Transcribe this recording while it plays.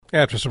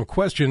After some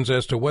questions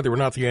as to whether or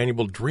not the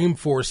annual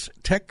Dreamforce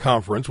Tech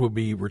Conference will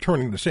be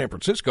returning to San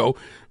Francisco,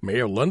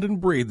 Mayor London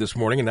Breed this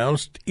morning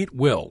announced it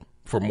will.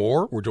 For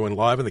more, we're joined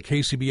live in the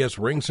KCBS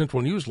Ring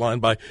Central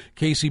Newsline by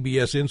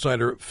KCBS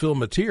insider Phil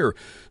Mateer.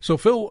 So,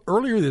 Phil,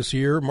 earlier this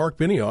year, Mark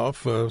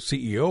Benioff,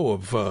 CEO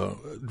of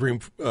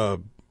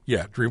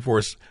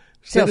Dreamforce,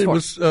 said it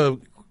was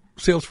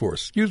Salesforce.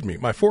 Excuse me,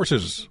 my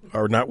forces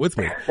are not with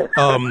me.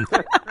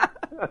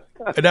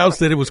 Announced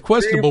that it was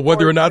questionable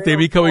whether or not they'd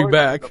be coming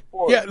back.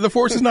 Yeah, the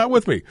force is not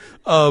with me.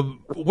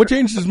 What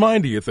changed his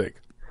mind, do you think?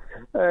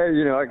 I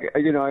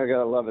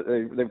gotta love it.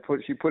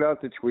 She put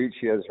out the tweet.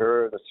 She has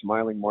the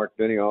smiling Mark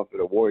Benioff at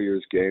a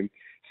Warriors game,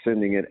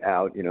 sending it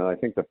out. I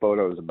think the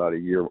photo is about a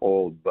year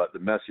old, but the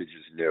message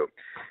is new.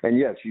 And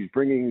yes, she's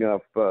bringing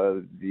up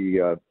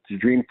the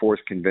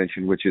Dreamforce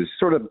convention, which is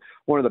sort of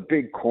one of the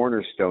big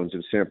cornerstones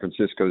of San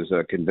Francisco's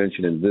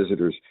convention and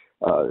visitors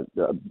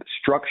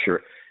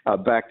structure.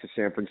 Back to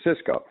San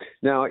Francisco.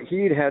 Now,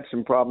 he'd had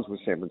some problems with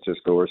San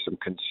Francisco or some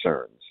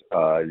concerns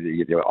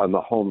on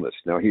the homeless.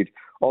 Now, he'd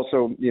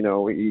also,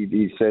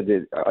 he said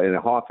that in a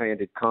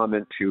offhanded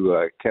comment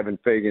to Kevin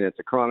Fagan at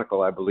the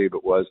Chronicle, I believe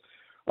it was,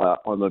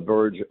 on the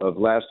verge of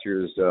last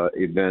year's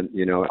event,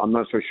 I'm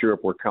not so sure if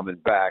we're coming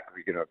back,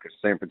 because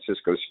San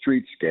Francisco's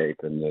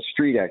streetscape and the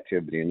street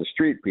activity and the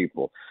street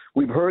people.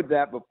 We've heard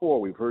that before.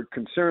 We've heard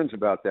concerns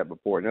about that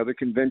before. And other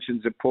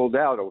conventions have pulled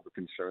out over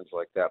concerns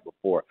like that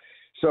before.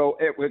 So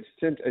it would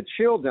send a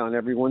chill down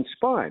everyone's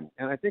spine.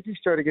 And I think he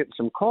started getting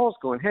some calls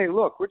going, hey,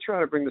 look, we're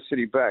trying to bring the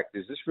city back.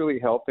 Is this really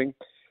helping?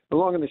 The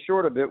long and the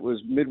short of it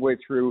was midway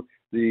through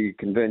the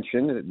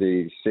convention,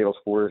 the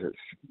Salesforce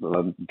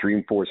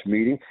Dreamforce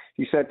meeting,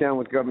 he sat down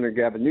with Governor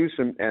Gavin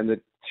Newsom, and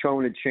the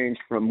tone had changed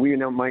from we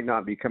might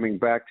not be coming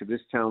back to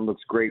this town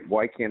looks great,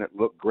 why can't it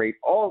look great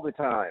all the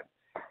time?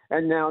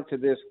 And now to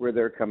this where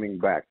they're coming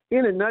back.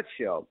 In a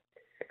nutshell,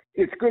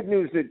 it's good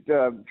news that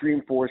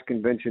Dreamforce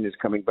convention is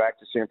coming back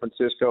to San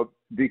Francisco,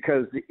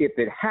 because if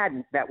it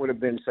hadn't, that would have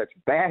been such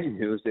bad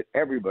news that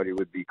everybody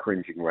would be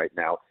cringing right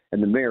now,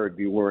 and the mayor would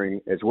be worrying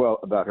as well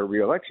about her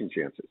reelection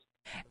chances.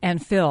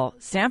 And Phil,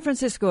 San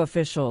Francisco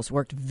officials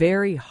worked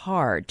very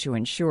hard to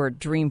ensure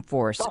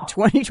Dreamforce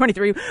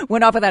 2023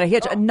 went off without a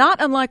hitch,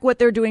 not unlike what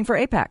they're doing for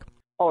APAC.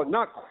 Oh,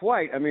 not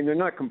quite. I mean, they're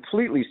not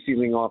completely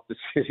sealing off the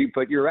city,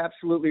 but you're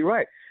absolutely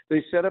right.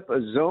 They set up a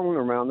zone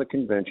around the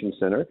convention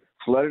center,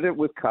 flooded it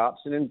with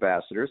cops and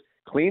ambassadors,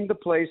 cleaned the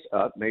place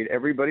up, made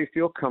everybody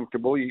feel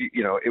comfortable. It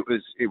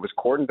was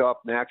cordoned off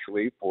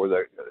naturally for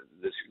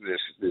this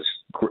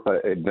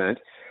event.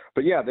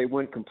 But yeah, they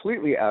went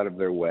completely out of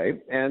their way,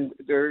 and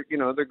they're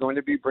going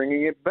to be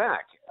bringing it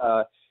back.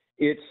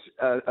 It's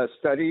a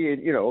study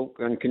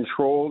in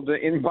controlled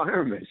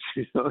environments.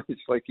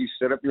 It's like you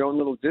set up your own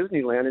little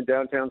Disneyland in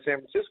downtown San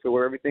Francisco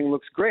where everything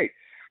looks great.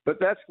 But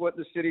that's what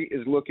the city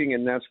is looking,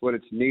 and that's what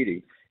it's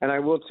needing. And I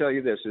will tell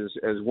you this,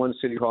 as one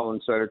City Hall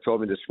insider told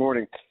me this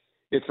morning,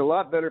 it's a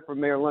lot better for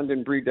Mayor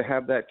London Breed to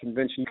have that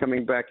convention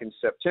coming back in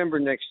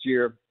September next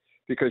year,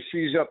 because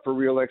she's up for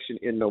re-election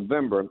in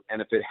November.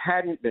 And if it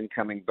hadn't been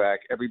coming back,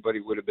 everybody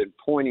would have been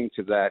pointing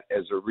to that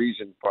as a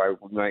reason why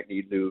we might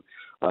need to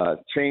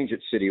change at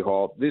City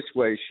Hall. This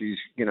way, she's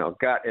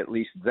got at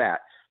least that.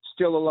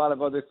 Still a lot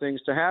of other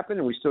things to happen,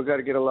 and we still got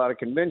to get a lot of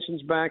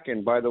conventions back.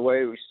 And by the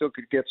way, we still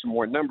could get some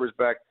more numbers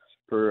back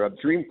for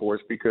Dreamforce,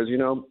 because,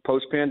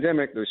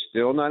 post-pandemic, they're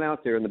still not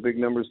out there in the big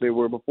numbers they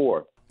were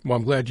before. Well,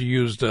 I'm glad you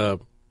used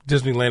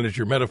Disneyland as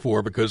your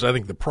metaphor, because I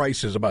think the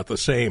price is about the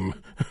same.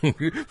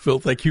 Phil,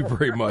 thank you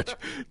very much.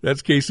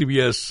 That's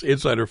KCBS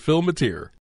insider Phil Mateer.